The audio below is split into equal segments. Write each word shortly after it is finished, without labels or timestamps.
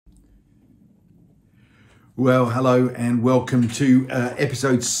Well, hello and welcome to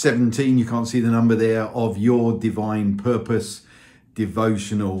episode 17. You can't see the number there, of Your Divine Purpose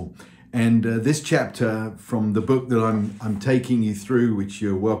Devotional. And this chapter from the book that I'm taking you through, which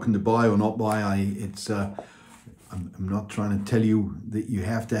you're welcome to buy or not buy. I'm not trying to tell you that you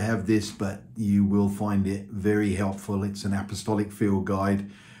have to have this, but you will find it very helpful. It's an apostolic field guide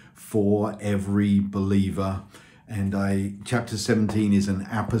for every believer. And chapter 17 is an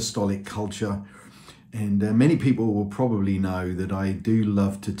apostolic culture. And many people will probably know that I do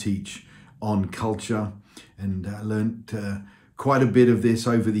love to teach on culture, and I learned quite a bit of this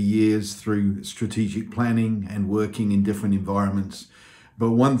over the years through strategic planning and working in different environments.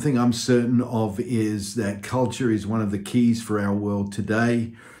 But one thing I'm certain of is that culture is one of the keys for our world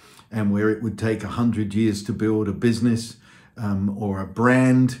today, and where it would take 100 years to build a business or a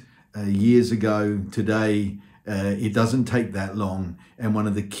brand years ago, today it doesn't take that long. And one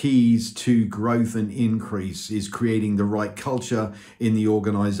of the keys to growth and increase is creating the right culture in the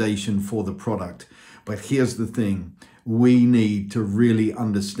organization for the product. But here's the thing. We need to really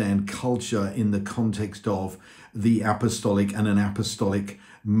understand culture in the context of the apostolic and an apostolic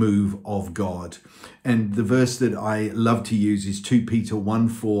move of God. And the verse that I love to use is 2 Peter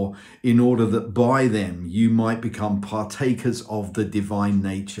 1:4, in order that by them you might become partakers of the divine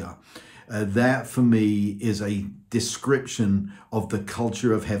nature. That for me is a description of the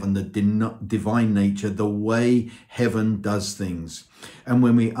culture of heaven, the divine nature, the way heaven does things. And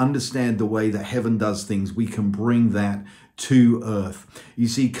when we understand the way that heaven does things, we can bring that to earth. You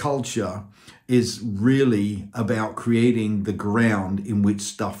see, culture is really about creating the ground in which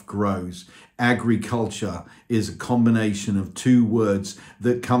stuff grows. Agriculture is a combination of two words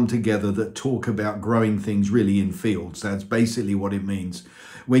that come together that talk about growing things really in fields. That's basically what it means.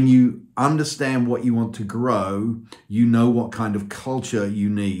 When you understand what you want to grow, you know what kind of culture you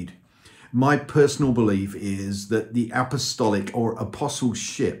need. My personal belief is that the apostolic or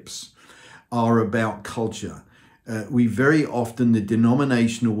apostleships are about culture. We very often, the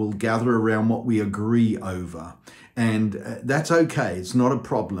denominational will gather around what we agree over. And that's okay, it's not a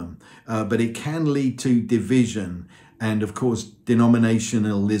problem, but it can lead to division. And of course,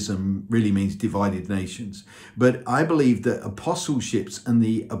 denominationalism really means divided nations. But I believe that apostleships and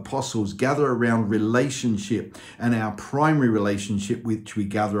the apostles gather around relationship, and our primary relationship which we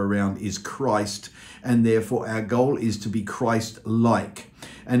gather around is Christ. And therefore our goal is to be Christ-like.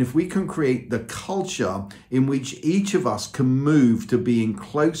 And if we can create the culture in which each of us can move to being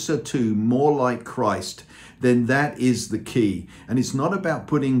closer to, more like Christ, then that is the key. And it's not about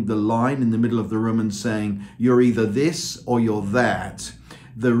putting the line in the middle of the room and saying, you're either this or you're that.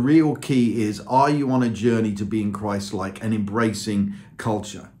 The real key is, are you on a journey to being Christ-like and embracing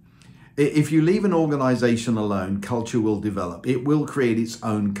culture? If you leave an organization alone, culture will develop. It will create its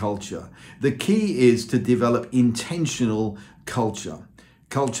own culture. The key is to develop intentional culture.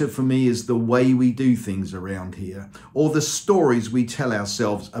 Culture for me is the way we do things around here, or the stories we tell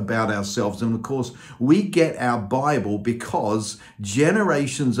ourselves about ourselves. And of course, we get our Bible because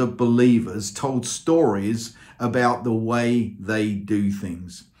generations of believers told stories about the way they do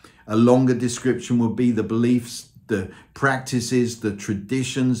things. A longer description would be the beliefs, the practices, the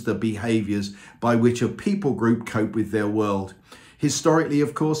traditions, the behaviors by which a people group cope with their world. Historically,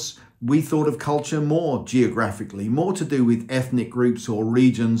 of course, we thought of culture more geographically, more to do with ethnic groups or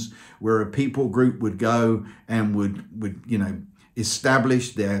regions where a people group would go and would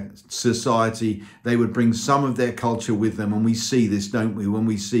establish their society. They would bring some of their culture with them. And we see this, don't we, when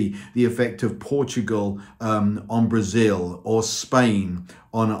we see the effect of Portugal on Brazil, or Spain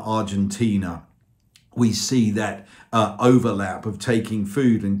on Argentina. We see that overlap of taking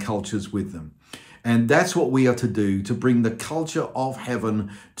food and cultures with them. And that's what we are to do, to bring the culture of heaven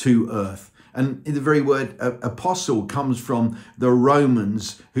to earth. And the very word apostle comes from the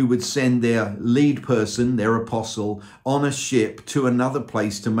Romans, who would send their lead person, their apostle, on a ship to another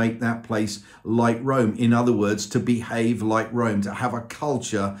place to make that place like Rome. In other words, to behave like Rome, to have a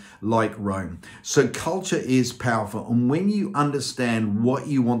culture like Rome. So culture is powerful. And when you understand what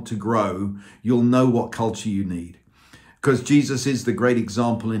you want to grow, you'll know what culture you need. Because Jesus is the great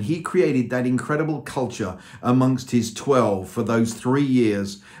example, and he created that incredible culture amongst his 12 for those 3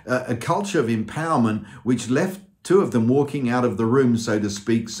 years, a culture of empowerment which left two of them walking out of the room, so to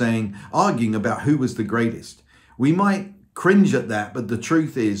speak, arguing about who was the greatest. We might cringe at that, but the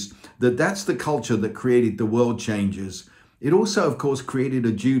truth is that that's the culture that created the world changers. It also, of course, created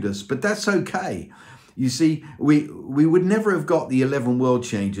a Judas, but that's okay. You see, we would never have got the 11 world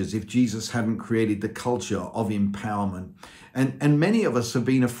changers if Jesus hadn't created the culture of empowerment. And many of us have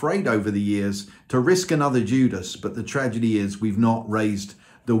been afraid over the years to risk another Judas, but the tragedy is we've not raised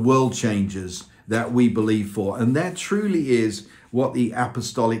the world changers that we believe for. And that truly is what the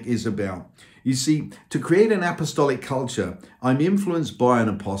apostolic is about. You see, to create an apostolic culture, I'm influenced by an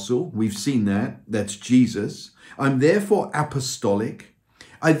apostle. We've seen that. That's Jesus. I'm therefore apostolic.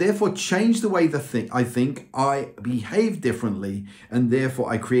 I therefore change the way I think, I behave differently, and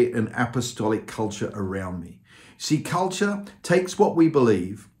therefore I create an apostolic culture around me. See, culture takes what we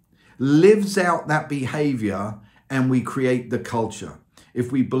believe, lives out that behavior, and we create the culture.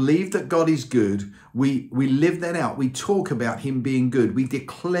 If we believe that God is good, we live that out. We talk about him being good. We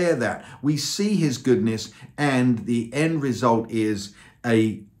declare that. We see his goodness, and the end result is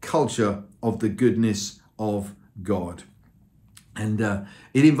a culture of the goodness of God. And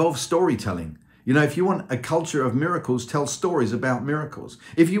it involves storytelling. You know, if you want a culture of miracles, tell stories about miracles.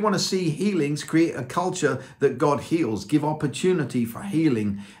 If you want to see healings, create a culture that God heals. Give opportunity for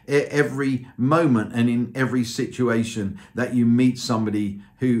healing every moment and in every situation that you meet somebody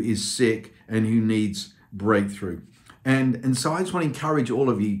who is sick and who needs breakthrough. And so I just want to encourage all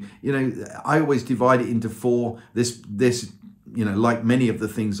of you. You know, I always divide it into four. This, you know, like many of the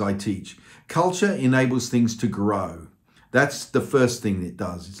things I teach. Culture enables things to grow. That's the first thing it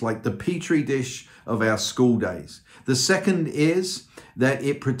does. It's like the petri dish of our school days. The second is that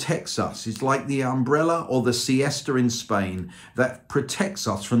it protects us. It's like the umbrella or the siesta in Spain that protects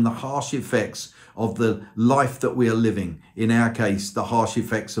us from the harsh effects of the life that we are living. In our case, the harsh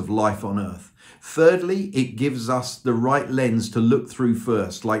effects of life on earth. Thirdly, it gives us the right lens to look through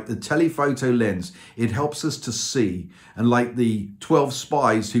first, like the telephoto lens. It helps us to see. And like the 12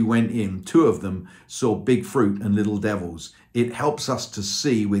 spies who went in, 2 of them saw big fruit and little devils. It helps us to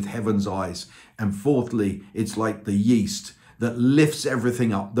see with heaven's eyes. And fourthly, it's like the yeast that lifts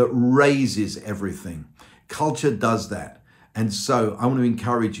everything up, that raises everything. Culture does that. And so I want to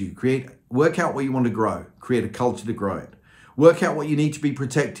encourage you, work out what you want to grow, create a culture to grow it. Work out what you need to be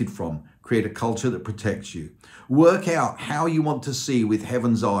protected from. Create a culture that protects you. Work out how you want to see with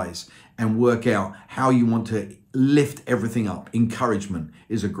heaven's eyes, and work out how you want to lift everything up. Encouragement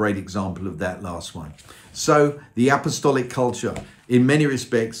is a great example of that last one. So the apostolic culture, in many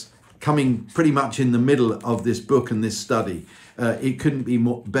respects, coming pretty much in the middle of this book and this study, it couldn't be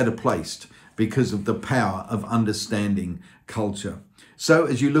better placed because of the power of understanding culture. So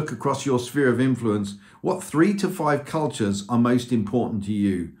as you look across your sphere of influence, what 3 to 5 cultures are most important to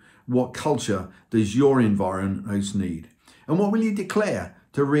you? What culture does your environment most need? And what will you declare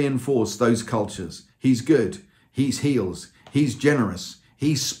to reinforce those cultures? He's good. He heals. He's generous.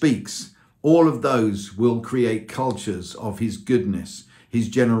 He speaks. All of those will create cultures of his goodness, his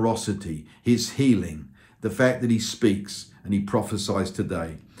generosity, his healing, the fact that he speaks and he prophesies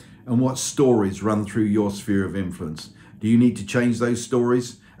today. And what stories run through your sphere of influence? Do you need to change those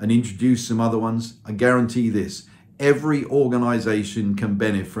stories and introduce some other ones? I guarantee this. Every organization can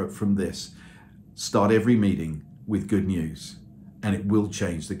benefit from this. Start every meeting with good news, and it will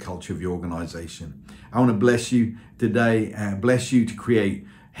change the culture of your organization. I want to bless you today and bless you to create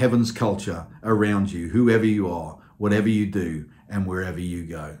heaven's culture around you, whoever you are, whatever you do, and wherever you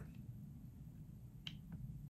go.